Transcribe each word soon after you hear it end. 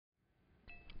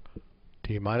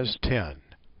T-minus 10,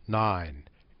 9,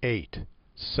 8,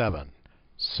 7,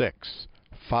 6,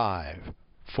 5,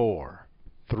 4,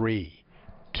 3,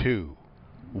 2,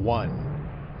 1,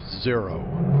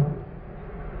 0.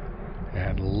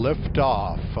 And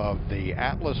liftoff of the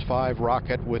Atlas V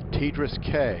rocket with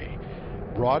TDRS-K,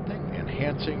 broadening,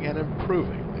 enhancing, and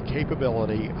improving the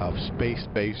capability of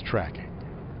space-based tracking.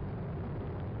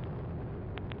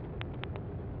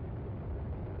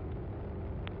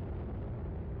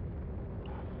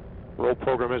 Roll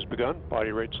program has begun.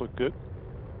 Body rates look good.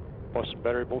 Bus and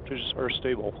battery voltages are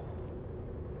stable.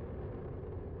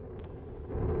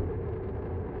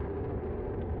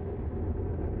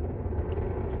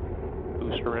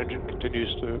 Booster engine continues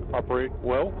to operate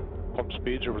well. Pump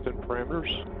speeds are within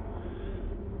parameters.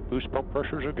 Boost pump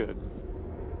pressures are good.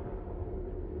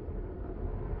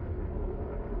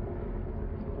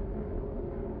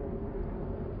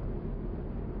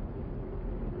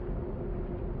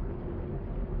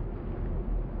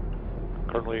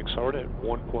 Currently accelerated at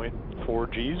 1.4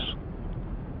 Gs.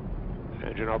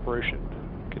 Engine operation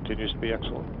continues to be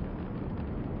excellent.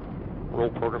 Roll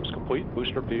program is complete.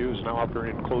 Booster PU is now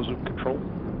operating in closed loop control.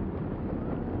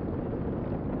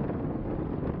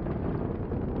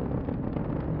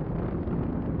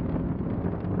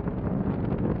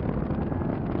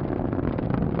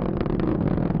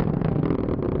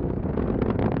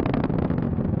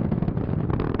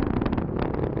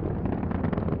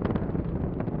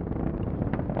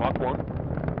 Lock 1.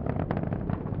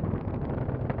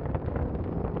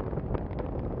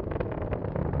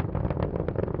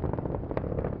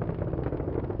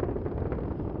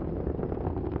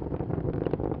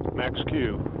 Max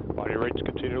Q. Body rates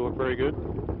continue to look very good.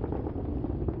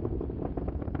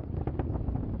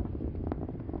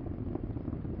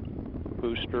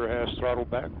 Booster has throttled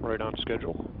back right on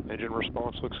schedule. Engine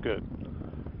response looks good.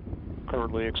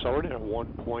 Currently accelerating at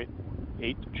 1.8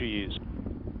 Gs.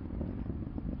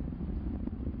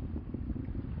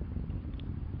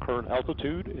 Current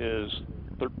altitude is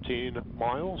 13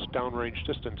 miles. Downrange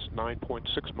distance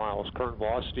 9.6 miles. Current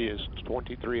velocity is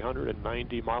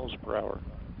 2,390 miles per hour.